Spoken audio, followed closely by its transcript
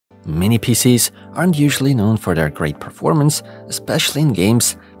Mini PCs aren't usually known for their great performance, especially in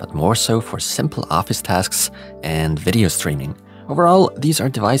games, but more so for simple office tasks and video streaming. Overall, these are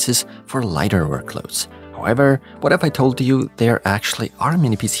devices for lighter workloads. However, what if I told you there actually are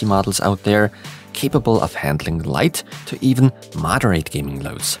mini PC models out there capable of handling light to even moderate gaming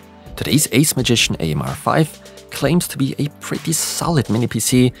loads? Today's ACEMAGICIan AMR5 claims to be a pretty solid mini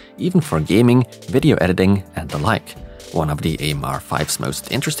PC even for gaming, video editing and the like. One of the AMR5's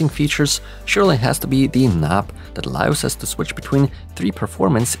most interesting features surely has to be the knob that allows us to switch between 3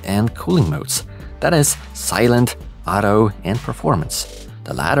 performance and cooling modes. That is, silent, auto, and performance.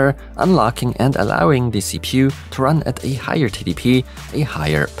 The latter unlocking and allowing the CPU to run at a higher TDP, a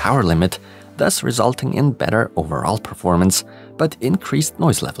higher power limit, thus resulting in better overall performance, but increased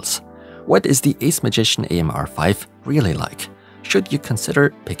noise levels. What is the ACEMAGICIan AMR5 really like? Should you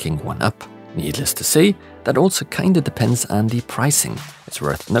consider picking one up? Needless to say, that also kinda depends on the pricing. It's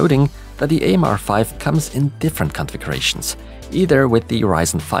worth noting that the AMR5 comes in different configurations, either with the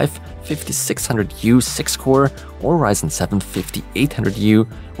Ryzen 5 5600U 6-core or Ryzen 7 5800U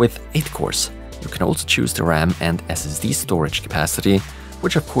with 8 cores. You can also choose the RAM and SSD storage capacity,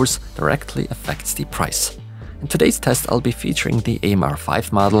 which of course directly affects the price. In today's test, I'll be featuring the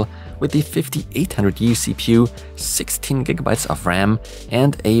AMR5 model with the 5800U CPU, 16GB of RAM,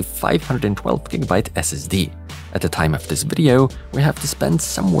 and a 512GB SSD. At the time of this video, we have to spend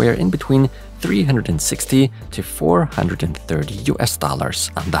somewhere in between $360 to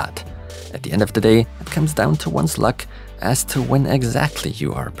 $430 on that. At the end of the day, it comes down to one's luck as to when exactly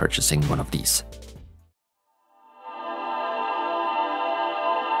you are purchasing one of these.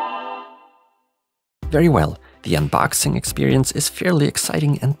 Very well, the unboxing experience is fairly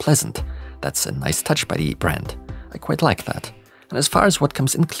exciting and pleasant. That's a nice touch by the brand. I quite like that. And as far as what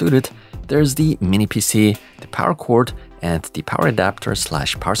comes included, there's the mini PC, the power cord, and the power adapter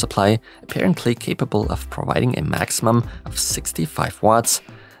 / power supply, apparently capable of providing a maximum of 65 watts.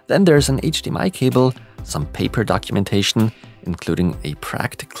 Then there's an HDMI cable, some paper documentation, including a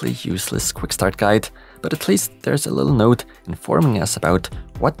practically useless quick start guide, but at least there's a little note informing us about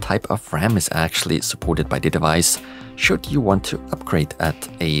what type of RAM is actually supported by the device, should you want to upgrade at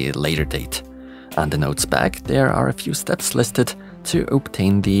a later date. On the note's back, there are a few steps listed to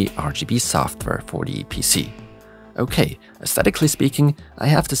obtain the RGB software for the PC. Okay, aesthetically speaking, I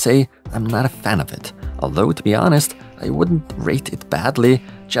have to say I'm not a fan of it, although to be honest, I wouldn't rate it badly,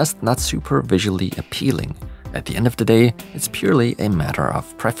 just not super visually appealing. At the end of the day, it's purely a matter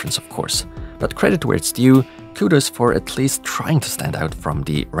of preference, of course. But credit where it's due, kudos for at least trying to stand out from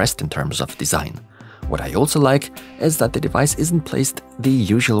the rest in terms of design. What I also like is that the device isn't placed the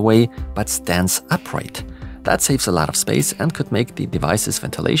usual way, but stands upright. That saves a lot of space and could make the device's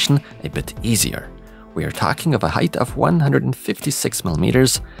ventilation a bit easier. We are talking of a height of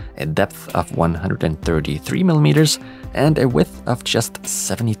 156mm, a depth of 133mm, and a width of just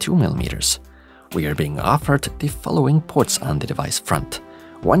 72mm. We are being offered the following ports on the device front.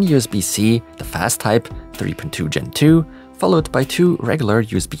 One USB-C, the fast type 3.2 Gen 2, followed by 2 regular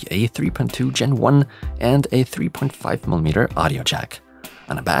USB-A 3.2 Gen 1 and a 3.5mm audio jack.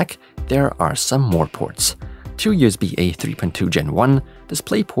 On the back, there are some more ports. 2 USB-A 3.2 Gen 1,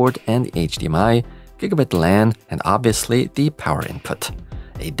 DisplayPort and HDMI, Gigabit LAN, and obviously the power input.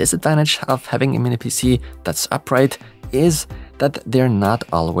 A disadvantage of having a mini PC that's upright is that they're not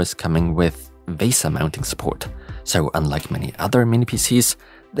always coming with VESA mounting support. So unlike many other mini PCs,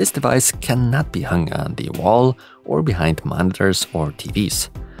 this device cannot be hung on the wall or behind monitors or TVs.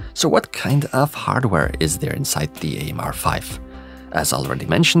 So what kind of hardware is there inside the AMR5? As already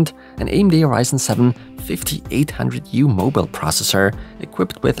mentioned, an AMD Ryzen 7 5800U mobile processor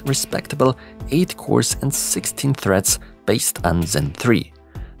equipped with respectable 8 cores and 16 threads based on Zen 3.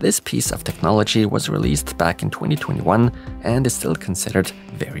 This piece of technology was released back in 2021 and is still considered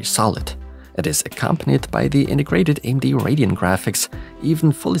very solid. It is accompanied by the integrated AMD Radeon graphics,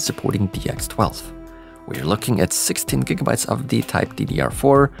 even fully supporting DX12. We're looking at 16GB of D-Type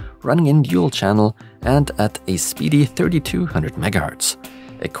DDR4 running in dual channel and at a speedy 3200 MHz.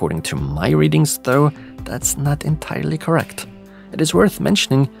 According to my readings though, that's not entirely correct. It is worth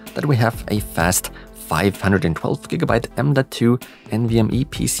mentioning that we have a fast 512GB M.2 Nvme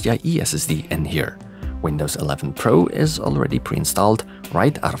PCIe SSD in here. Windows 11 Pro is already pre-installed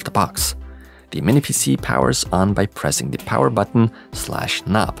right out of the box. The mini PC powers on by pressing the power button /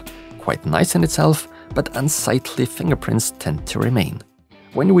 knob. Quite nice in itself, but unsightly fingerprints tend to remain.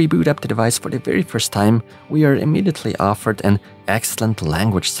 When we boot up the device for the very first time, we are immediately offered an excellent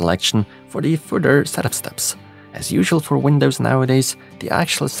language selection for the further setup steps. As usual for Windows nowadays, the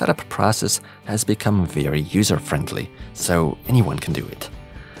actual setup process has become very user-friendly, so anyone can do it.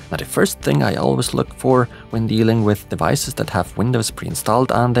 Now, the first thing I always look for when dealing with devices that have Windows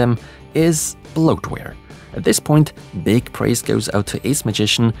pre-installed on them is bloatware. At this point, big praise goes out to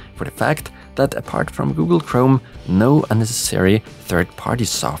ACEMAGICIan for the fact that apart from Google Chrome, no unnecessary third-party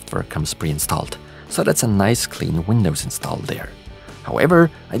software comes pre-installed. So that's a nice clean Windows install there.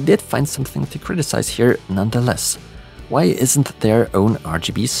 However, I did find something to criticize here nonetheless. Why isn't their own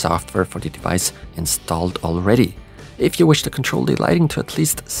RGB software for the device installed already? If you wish to control the lighting to at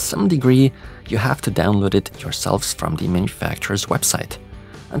least some degree, you have to download it yourselves from the manufacturer's website.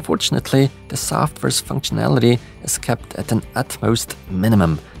 Unfortunately, the software's functionality is kept at an utmost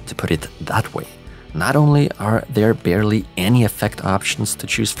minimum, to put it that way. Not only are there barely any effect options to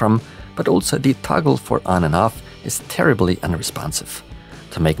choose from, but also the toggle for on and off is terribly unresponsive.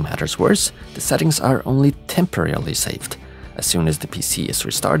 To make matters worse, the settings are only temporarily saved. As soon as the PC is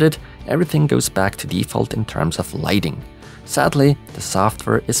restarted, everything goes back to default in terms of lighting. Sadly, the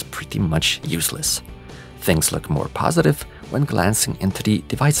software is pretty much useless. Things look more positive when glancing into the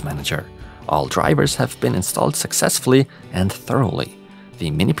device manager. All drivers have been installed successfully and thoroughly. The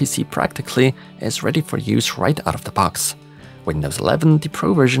Mini PC practically is ready for use right out of the box. Windows 11, the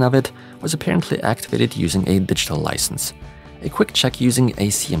Pro version of it, was apparently activated using a digital license. A quick check using a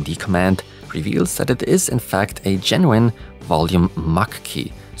CMD command reveals that it is in fact a genuine volume MAC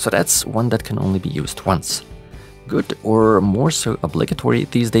key, so that's one that can only be used once. Good, or more so obligatory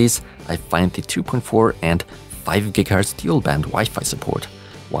these days, I find the 2.4 and 5 GHz dual-band Wi-Fi support,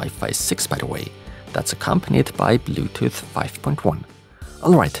 Wi-Fi 6 by the way, that's accompanied by Bluetooth 5.1.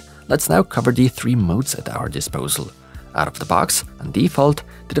 Alright, let's now cover the 3 modes at our disposal. Out of the box, on default,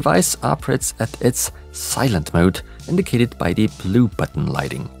 the device operates at its silent mode, indicated by the blue button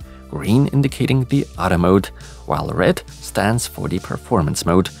lighting, green indicating the auto mode, while red stands for the performance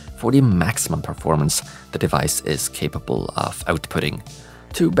mode, for the maximum performance the device is capable of outputting.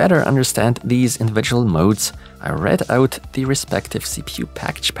 To better understand these individual modes, I read out the respective CPU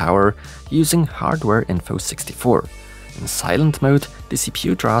package power using Hardware Info 64. In silent mode, the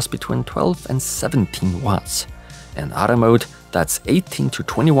CPU draws between 12 and 17 watts. In auto mode, that's 18 to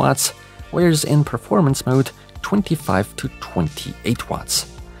 20 watts, whereas in performance mode, 25 to 28 watts.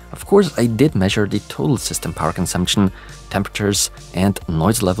 Of course, I did measure the total system power consumption, temperatures, and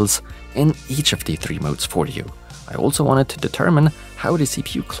noise levels in each of the 3 modes for you. I also wanted to determine how the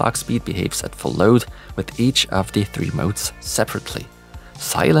CPU clock speed behaves at full load with each of the 3 modes separately.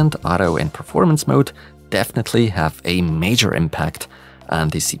 Silent, auto, and performance mode definitely have a major impact on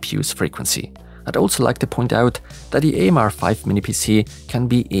the CPU's frequency. I'd also like to point out that the AMR5 Mini PC can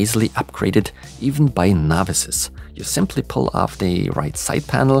be easily upgraded even by novices. You simply pull off the right side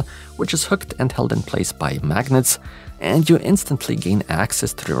panel, which is hooked and held in place by magnets, and you instantly gain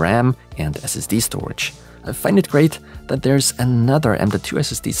access to the RAM and SSD storage. I find it great that there's another M.2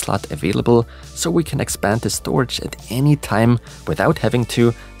 SSD slot available, so we can expand the storage at any time without having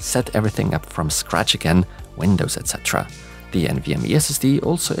to set everything up from scratch again, Windows, etc. The Nvme SSD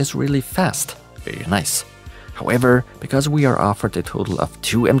also is really fast, very nice. However, because we are offered a total of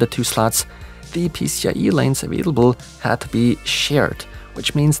 2 M.2 slots, the PCIe lanes available had to be shared,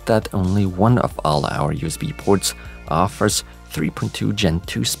 which means that only one of all our USB ports offers 3.2 Gen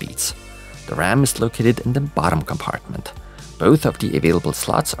 2 speeds. The RAM is located in the bottom compartment. Both of the available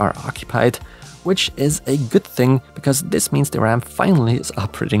slots are occupied, which is a good thing because this means the RAM finally is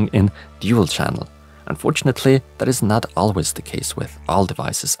operating in dual channel. Unfortunately, that is not always the case with all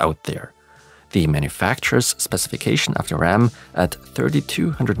devices out there. The manufacturer's specification of the RAM at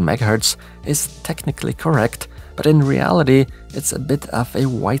 3200 MHz is technically correct, but in reality it's a bit of a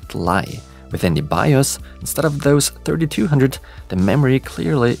white lie. Within the BIOS, instead of those 3200, the memory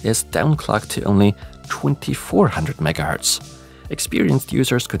clearly is downclocked to only 2400 MHz. Experienced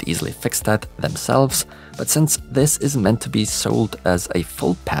users could easily fix that themselves, but since this is meant to be sold as a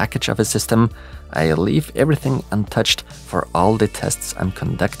full package of a system, I leave everything untouched for all the tests I'm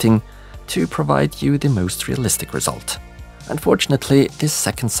conducting to provide you the most realistic result. Unfortunately, this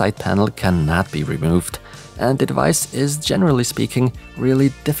second side panel cannot be removed, and the device is, generally speaking,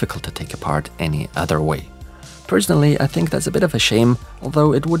 really difficult to take apart any other way. Personally, I think that's a bit of a shame,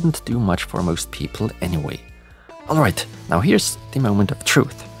 although it wouldn't do much for most people anyway. Alright, now here's the moment of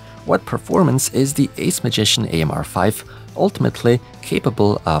truth. What performance is the ACEMAGICIan AMR5 ultimately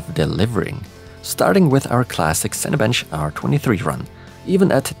capable of delivering? Starting with our classic Cinebench R23 run.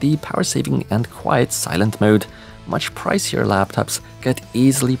 Even at the power-saving and quiet silent mode, much pricier laptops get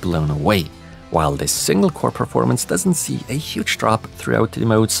easily blown away. While this single-core performance doesn't see a huge drop throughout the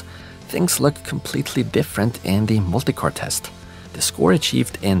modes, things look completely different in the multi-core test. The score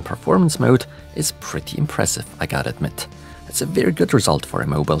achieved in performance mode is pretty impressive, I gotta admit. That's a very good result for a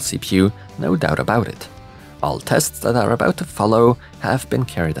mobile CPU, no doubt about it. All tests that are about to follow have been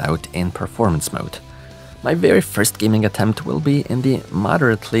carried out in performance mode. My very first gaming attempt will be in the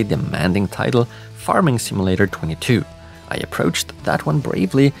moderately demanding title Farming Simulator 22. I approached that one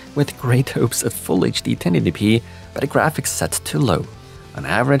bravely with great hopes of Full HD 1080p, but the graphics set too low. On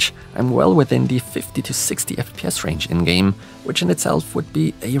average, I'm well within the 50 to 60 FPS range in-game, which in itself would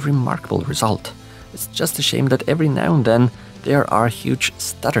be a remarkable result. It's just a shame that every now and then there are huge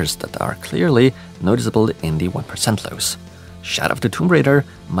stutters that are clearly noticeable in the 1% lows. Shadow of the Tomb Raider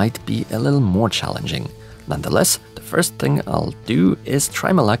might be a little more challenging. Nonetheless, the first thing I'll do is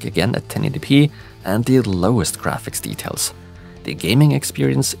try my luck again at 1080p and the lowest graphics details. The gaming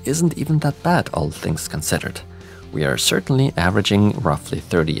experience isn't even that bad, all things considered. We are certainly averaging roughly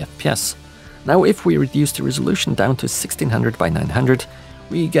 30 FPS. Now if we reduce the resolution down to 1600 by 900,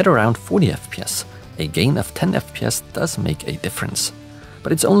 we get around 40 FPS. A gain of 10 FPS does make a difference.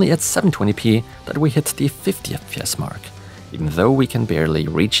 But it's only at 720p that we hit the 50 FPS mark, even though we can barely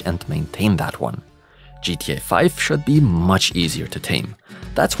reach and maintain that one. GTA 5 should be much easier to tame.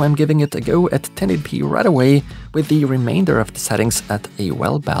 That's why I'm giving it a go at 1080p right away, with the remainder of the settings at a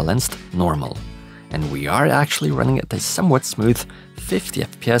well-balanced normal. And we are actually running at a somewhat smooth 50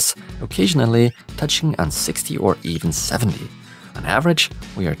 FPS, occasionally touching on 60 or even 70. On average,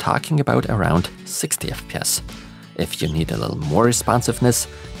 we are talking about around 60 FPS. If you need a little more responsiveness,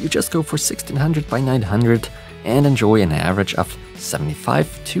 you just go for 1600 by 900 and enjoy an average of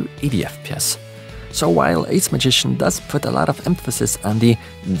 75 to 80 FPS. So while ACEMAGICIAN does put a lot of emphasis on the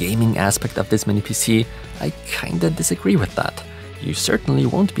gaming aspect of this mini PC, I kinda disagree with that. You certainly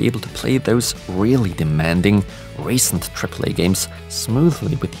won't be able to play those really demanding recent AAA games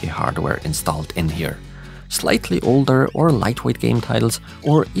smoothly with the hardware installed in here. Slightly older or lightweight game titles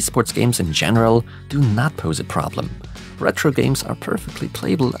or esports games in general do not pose a problem. Retro games are perfectly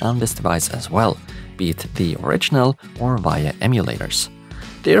playable on this device as well, be it the original or via emulators.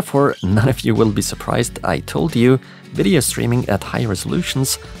 Therefore, none of you will be surprised I told you video streaming at high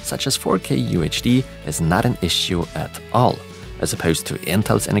resolutions such as 4K UHD is not an issue at all. As opposed to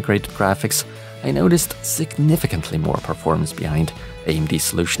Intel's integrated graphics, I noticed significantly more performance behind AMD's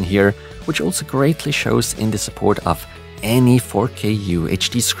solution here, which also greatly shows in the support of any 4K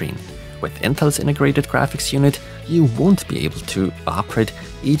UHD screen. With Intel's integrated graphics unit, you won't be able to operate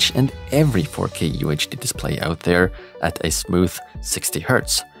each and every 4K UHD display out there at a smooth 60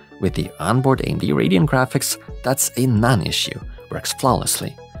 Hz. With the onboard AMD Radeon graphics, that's a non-issue, works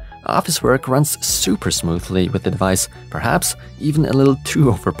flawlessly. Office work runs super smoothly with the device, perhaps even a little too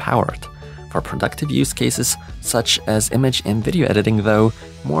overpowered. For productive use cases, such as image and video editing though,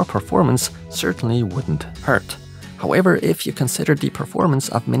 more performance certainly wouldn't hurt. However, if you consider the performance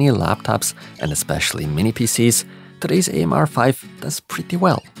of many laptops and especially mini PCs, today's AMR5 does pretty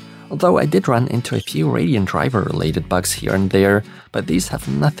well. Although I did run into a few Radeon driver-related bugs here and there, but these have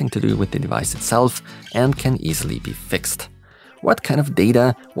nothing to do with the device itself and can easily be fixed. What kind of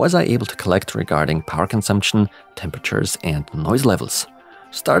data was I able to collect regarding power consumption, temperatures, and noise levels?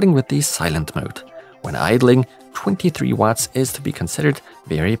 Starting with the silent mode. When idling, 23 watts is to be considered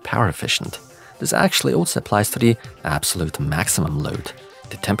very power efficient. This actually also applies to the absolute maximum load.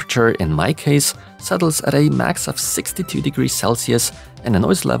 The temperature in my case settles at a max of 62 degrees Celsius and a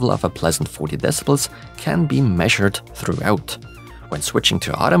noise level of a pleasant 40 decibels can be measured throughout. When switching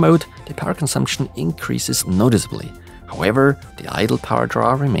to auto mode, the power consumption increases noticeably. However, the idle power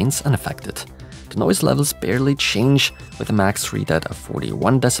draw remains unaffected. The noise levels barely change with a max readout of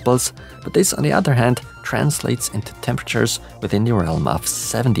 41 decibels, but this on the other hand translates into temperatures within the realm of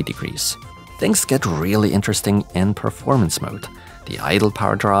 70 degrees. Things get really interesting in performance mode. The idle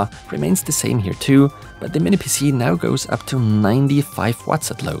power draw remains the same here too, but the mini PC now goes up to 95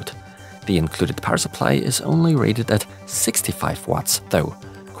 watts at load. The included power supply is only rated at 65 watts though.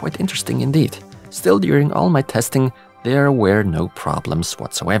 Quite interesting indeed. Still, during all my testing, there were no problems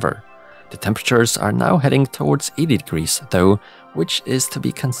whatsoever. The temperatures are now heading towards 80 degrees though, which is to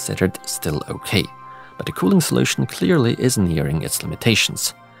be considered still okay. But the cooling solution clearly is nearing its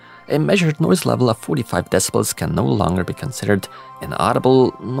limitations. A measured noise level of 45 decibels can no longer be considered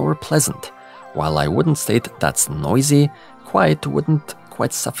inaudible nor pleasant. While I wouldn't state that's noisy, quiet wouldn't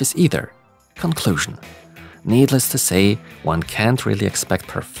quite suffice either. Conclusion. Needless to say, one can't really expect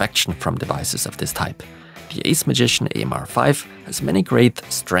perfection from devices of this type. The ACEMAGICIAN AMR5 has many great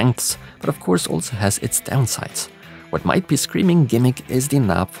strengths, but of course also has its downsides. What might be a screaming gimmick is the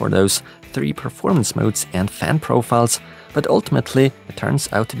knob for those 3 performance modes and fan profiles, but ultimately it turns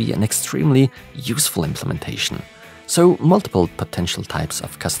out to be an extremely useful implementation. so multiple potential types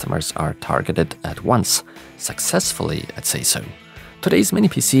of customers are targeted at once, successfully, I'd say so. Today's mini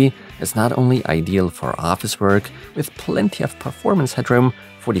PC is not only ideal for office work with plenty of performance headroom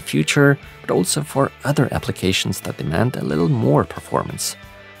for the future, but also for other applications that demand a little more performance.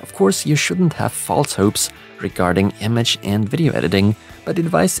 Of course, you shouldn't have false hopes regarding image and video editing, but the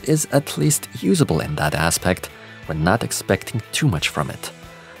device is at least usable in that aspect when not expecting too much from it.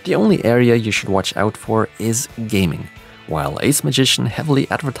 The only area you should watch out for is gaming. While ACEMAGICIAN heavily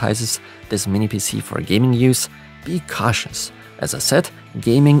advertises this mini PC for gaming use, be cautious. As I said,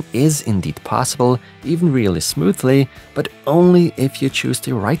 gaming is indeed possible, even really smoothly, but only if you choose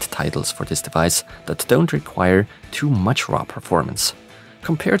the right titles for this device that don't require too much raw performance.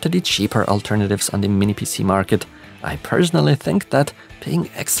 Compared to the cheaper alternatives on the mini PC market, I personally think that paying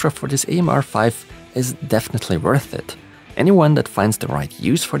extra for this AMR5 is definitely worth it. Anyone that finds the right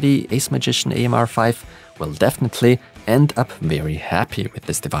use for the ACEMAGICIAN AMR5 will definitely end up very happy with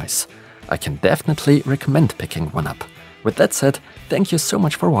this device. I can definitely recommend picking one up. With that said, thank you so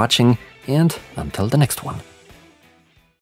much for watching, and until the next one.